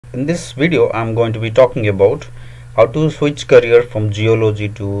In this video, I'm going to be talking about how to switch career from geology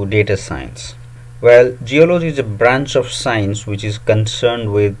to data science. Well, geology is a branch of science which is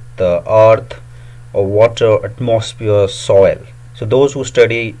concerned with the earth or water, atmosphere, soil. So those who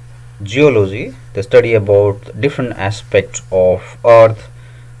study geology, they study about different aspects of earth,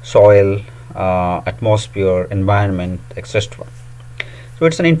 soil, atmosphere, environment, etc. So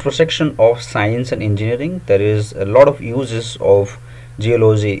it's an intersection of science and engineering. There is a lot of uses of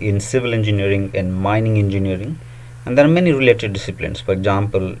geology in civil engineering and mining engineering, and there are many related disciplines. For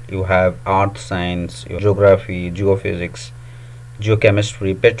example, you have earth science, geography, geophysics,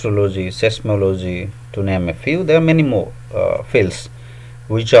 geochemistry, petrology, seismology, to name a few. There are many more fields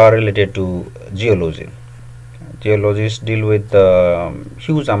which are related to geology. Geologists deal with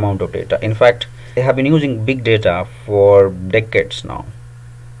huge amount of data. In fact, they have been using big data for decades now.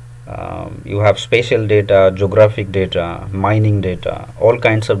 You have spatial data, geographic data, mining data, all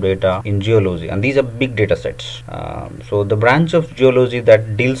kinds of data in geology, and these are big data sets. So the branch of geology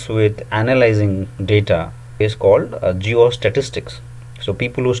that deals with analyzing data is called geostatistics. So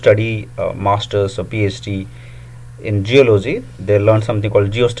people who study masters or PhD in geology, they learn something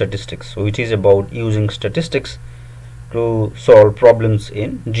called geostatistics, which is about using statistics to solve problems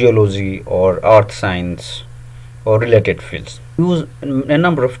in geology or earth science or related fields. Use a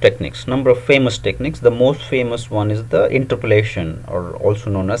number of techniques, number of famous techniques. The most famous one is the interpolation, or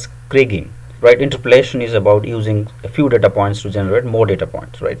also known as kriging. Right, interpolation is about using a few data points to generate more data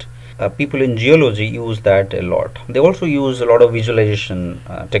points. Right, people in geology use that a lot. They also use a lot of visualization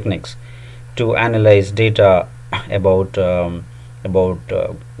techniques to analyze data about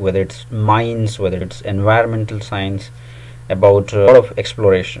whether it's mines, whether it's environmental science, about a lot of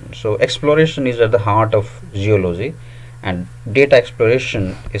exploration. So exploration is at the heart of geology, and data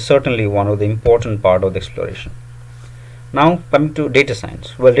exploration is certainly one of the important part of the exploration. Now coming to data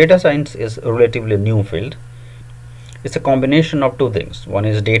science. Well, data science is a relatively new field. It's a combination of two things. One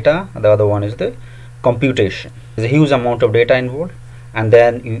is data, the other one is the computation. There's a huge amount of data involved, and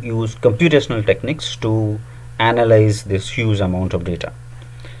then you use computational techniques to analyze this huge amount of data.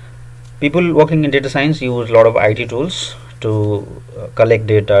 People working in data science use a lot of IT tools to collect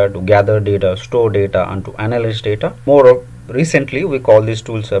data, to gather data, store data, and to analyze data. More recently, we call these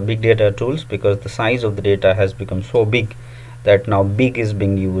tools big data tools, because the size of the data has become so big that now big is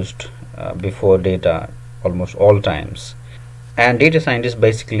being used before data almost all times. And data scientists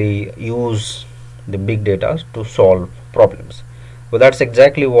basically use the big data to solve problems. Well, that's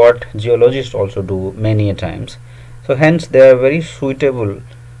exactly what geologists also do many a times. So hence they are very suitable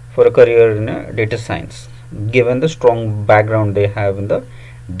for a career in data science, given the strong background they have in the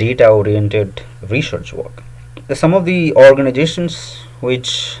data oriented research work. Some of the organizations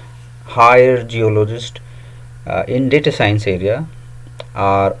which hire geologists in data science area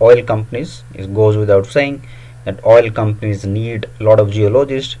are oil companies. It goes without saying that oil companies need a lot of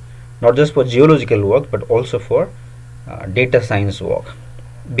geologists, not just for geological work but also for data science work.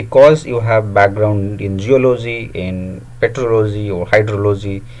 Because you have background in geology, in petrology or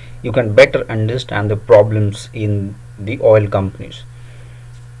hydrology, you can better understand the problems in the oil companies,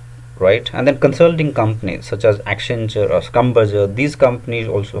 right? And then consulting companies such as Accenture or Schlumberger, these companies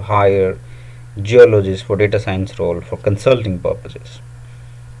also hire geologists for data science role for consulting purposes.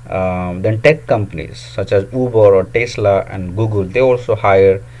 Then tech companies such as Uber or Tesla and Google, they also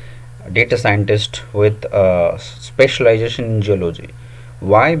hire data scientists with specialization in geology.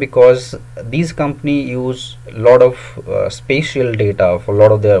 Why? Because these companies use a lot of spatial data for a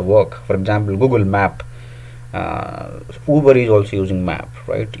lot of their work. For example, Google Map. Uber is also using map,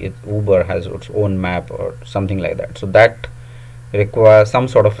 right? Uber has its own map or something like that. So that requires some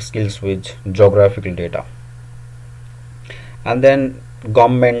sort of skills with geographical data. And then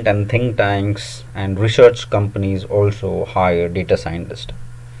government and think tanks and research companies also hire data scientists.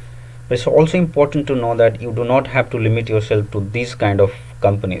 But it's also important to know that you do not have to limit yourself to these kind of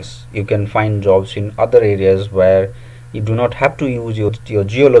companies. You can find jobs in other areas where you do not have to use your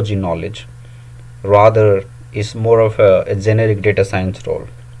geology knowledge. Rather, it's more of a generic data science role.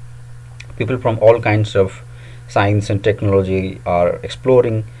 People from all kinds of science and technology are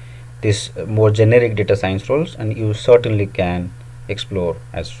exploring this more generic data science roles, and you certainly can explore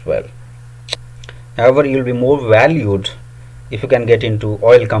as well. However, you'll be more valued if you can get into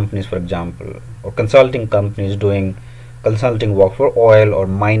oil companies, for example, or consulting companies doing consulting work for oil or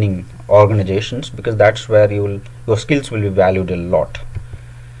mining organizations, because that's where your skills will be valued a lot.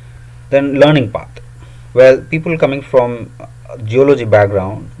 Then learning path. Well, people coming from geology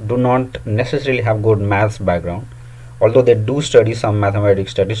background do not necessarily have good maths background, although they do study some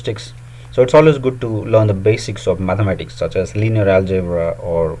mathematics, statistics. So it's always good to learn the basics of mathematics such as linear algebra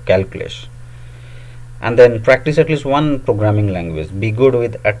or calculus, and then practice at least one programming language. Be good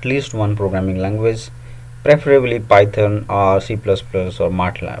with at least one programming language, preferably Python or C++ or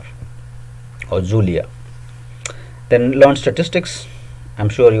MATLAB or Julia. Then learn statistics. I'm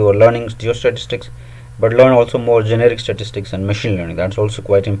sure you are learning geostatistics, but learn also more generic statistics and machine learning. That's also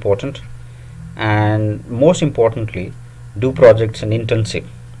quite important. And most importantly, do projects and internship.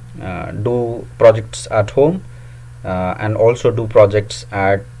 Do projects at home, and also do projects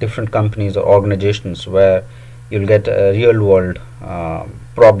at different companies or organizations where you'll get a real world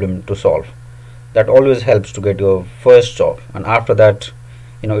problem to solve. That always helps to get your first job, and after that,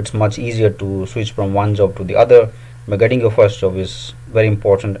 it's much easier to switch from one job to the other. But getting your first job is very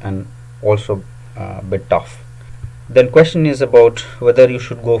important and also a bit tough. Then question is about whether you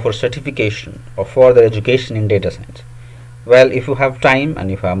should go for certification or further education in data science. Well, if you have time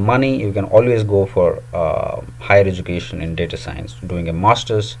and if you have money, you can always go for higher education in data science, doing a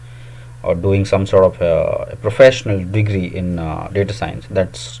master's or doing some sort of a professional degree in data science.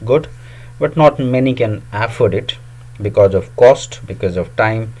 That's good, but not many can afford it because of cost, because of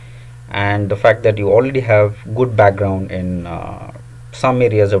time, and the fact that you already have good background in some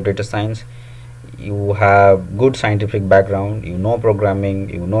areas of data science. You have good scientific background, you know programming,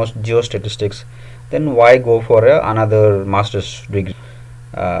 you know geostatistics, then why go for another master's degree?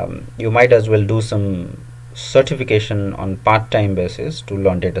 You might as well do some certification on part-time basis to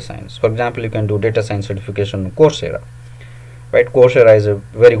learn data science. For example, you can do data science certification on Coursera. Right, Coursera is a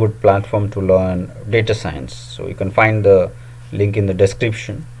very good platform to learn data science, so you can find the link in the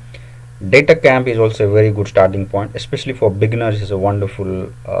description. Data Camp is also a very good starting point, especially for beginners. Is a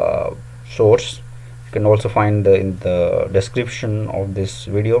wonderful source. You can also find in the description of this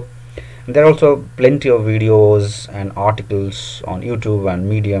video. And there are also plenty of videos and articles on YouTube and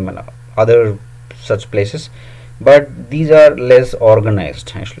Medium and other such places, but these are less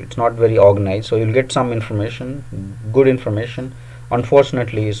organized. Actually, it's not very organized, so you'll get some information, good information.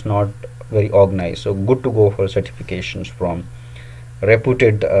 Unfortunately, it's not very organized, so good to go for certifications from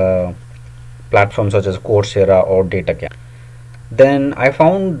reputed platforms such as Coursera or DataCamp. Then I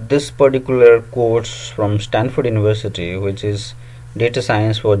found this particular course from Stanford University, which is Data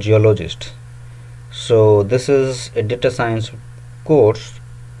Science for Geologists. So this is a data science course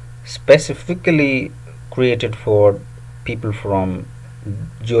specifically created for people from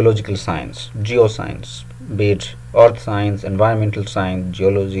geological science, geoscience, be it earth science, environmental science,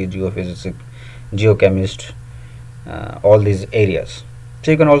 geology, geophysics, geochemist, all these areas.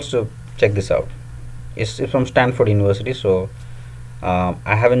 So you can also check this out. It's from Stanford University, so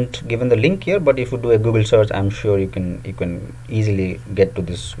I haven't given the link here, but if you do a Google search, I'm sure you can easily get to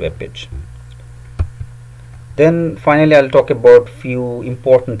this web page. Then finally, I'll talk about few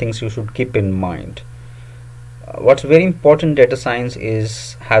important things you should keep in mind. What's very important in data science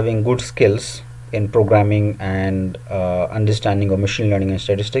is having good skills in programming and understanding of machine learning and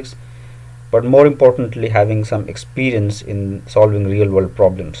statistics, but more importantly, having some experience in solving real world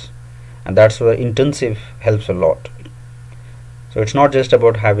problems, and that's where intensive helps a lot. So it's not just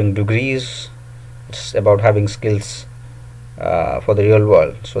about having degrees, it's about having skills for the real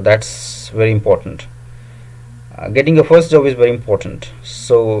world. So that's very important. Getting your first job is very important,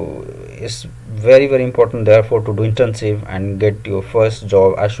 so it's very important therefore to do intensive and get your first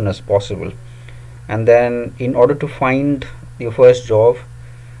job as soon as possible. And then in order to find your first job,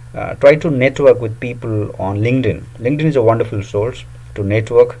 try to network with people on LinkedIn. LinkedIn is a wonderful source to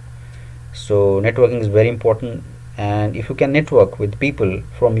network, so networking is very important. And if you can network with people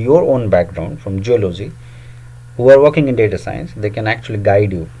from your own background, from geology, who are working in data science, they can actually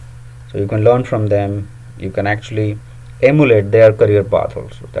guide you, so you can learn from them. You can actually emulate their career path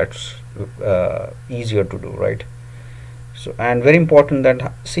also. That's easier to do, right? So, and very important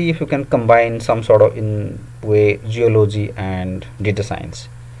that see if you can combine some sort of in way geology and data science.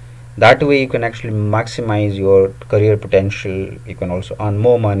 That way you can actually maximize your career potential. You can also earn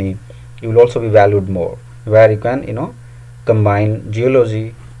more money. You will also be valued more, where you can combine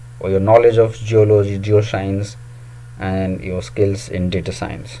geology or your knowledge of geology, geoscience, and your skills in data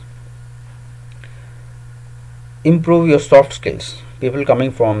science. Improve your soft skills. People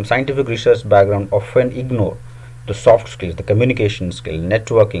coming from scientific research background often ignore the soft skills, the communication skill,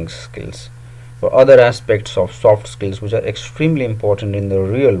 networking skills, or other aspects of soft skills which are extremely important in the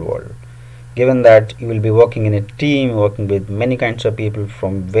real world, given that you will be working in a team, working with many kinds of people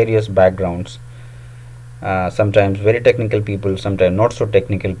from various backgrounds, sometimes very technical people, sometimes not so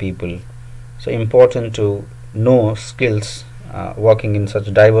technical people. So important to know skills working in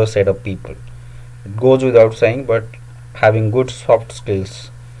such diverse set of people. It goes without saying, but having good soft skills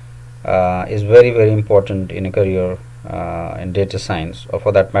is very very important in a career in data science, or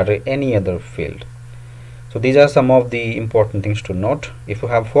for that matter any other field. So these are some of the important things to note. If you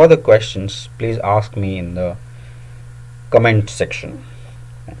have further questions, please ask me in the comment section.